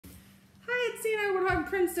Hi, Warthog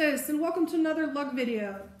Princess, and welcome to another lug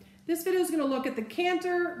video. This video is going to look at the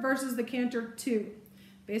Canter versus the Canter 2.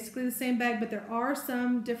 Basically the same bag, but there are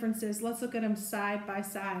some differences. Let's look at them side by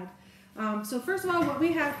side. So first of all, what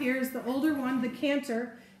we have here is the older one, the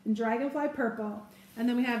Canter in Dragonfly Purple, and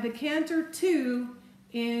then we have the Canter 2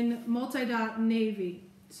 in Multi-Dot Navy.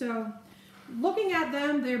 So looking at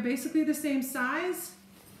them, they're basically the same size.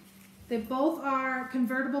 They both are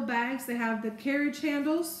convertible bags. They have the carriage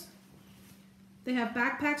handles. They have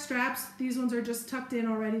backpack straps. These ones are just tucked in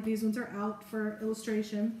already. These ones are out for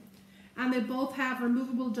illustration. And they both have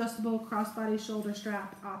removable, adjustable crossbody shoulder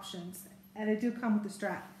strap options. And they do come with the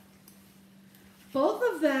strap. Both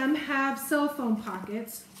of them have cell phone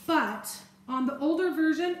pockets, but on the older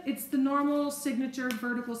version, it's the normal signature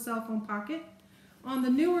vertical cell phone pocket. On the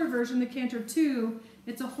newer version, the Canter 2,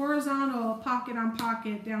 it's a horizontal pocket on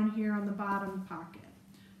pocket down here on the bottom pocket.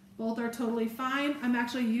 Both are totally fine. I'm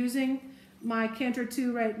actually using my Canter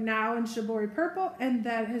 2 right now in Warthog Purple, and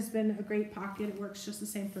that has been a great pocket. It works just the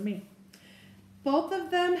same for me. Both of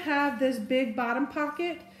them have this big bottom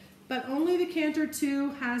pocket, but only the Canter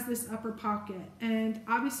 2 has this upper pocket. And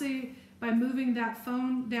obviously, by moving that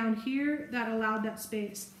phone down here, that allowed that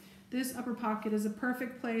space. This upper pocket is a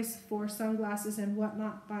perfect place for sunglasses and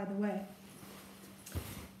whatnot, by the way.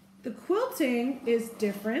 The quilting is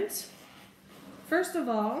different. First of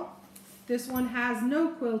all, this one has no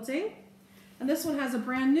quilting. And this one has a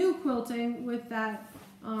brand new quilting with that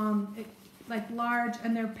like large,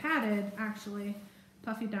 and they're padded actually,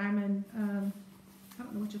 puffy diamond, I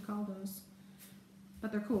don't know what you call those,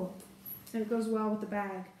 but they're cool. And it goes well with the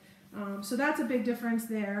bag. So that's a big difference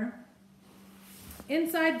there.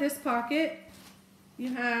 Inside this pocket,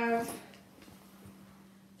 you have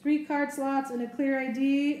 3 card slots and a clear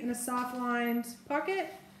ID and a soft lined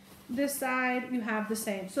pocket. This side, you have the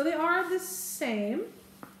same. So they are the same.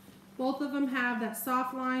 Both of them have that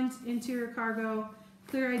soft lined interior cargo,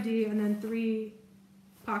 clear ID, and then 3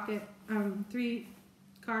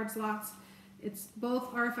 card slots. It's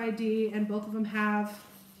both RFID, and both of them have,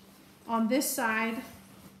 on this side,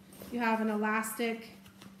 you have an elastic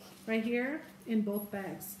right here in both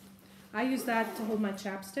bags. I use that to hold my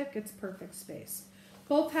chapstick. It's perfect space.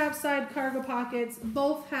 Both have side cargo pockets.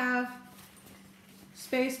 Both have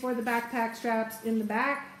space for the backpack straps in the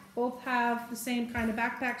back. Both have the same kind of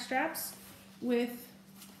backpack straps with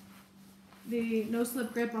the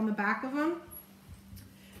no-slip grip on the back of them.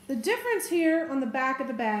 The difference here on the back of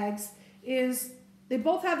the bags is they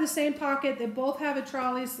both have the same pocket, they both have a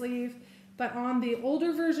trolley sleeve, but on the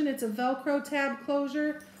older version it's a Velcro tab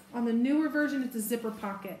closure. On the newer version it's a zipper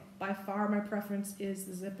pocket. By far my preference is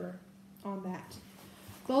the zipper on that.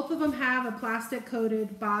 Both of them have a plastic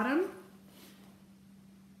coated bottom,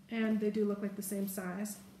 and they do look like the same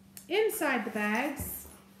size. Inside the bags,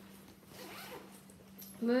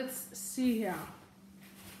 let's see here.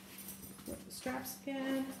 Put the straps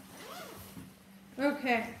again.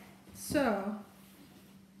 Okay, so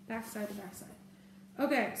backside to backside.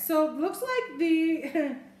 Okay, so it looks like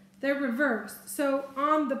they're reversed. So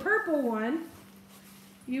on the purple one,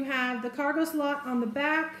 you have the cargo slot on the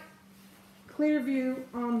back, clear view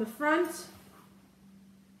on the front.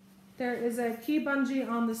 There is a key bungee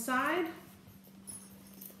on the side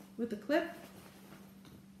with a clip,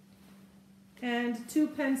 and 2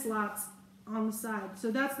 pen slots on the side.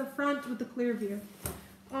 So that's the front with the clear view.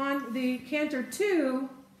 On the Canter 2,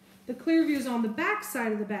 the clear view is on the back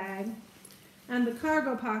side of the bag, and the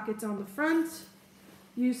cargo pocket's on the front.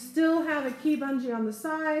 You still have a key bungee on the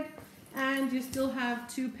side, and you still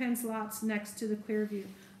have 2 pen slots next to the clear view.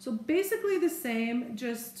 So basically the same,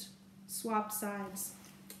 just swapped sides.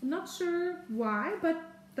 I'm not sure why, but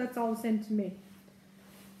that's all the same to me.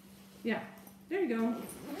 Yeah, there you go.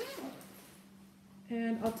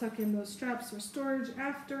 And I'll tuck in those straps for storage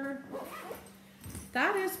after.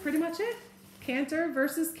 That is pretty much it. Canter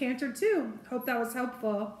versus Canter 2. Hope that was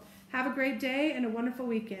helpful. Have a great day and a wonderful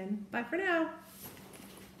weekend. Bye for now.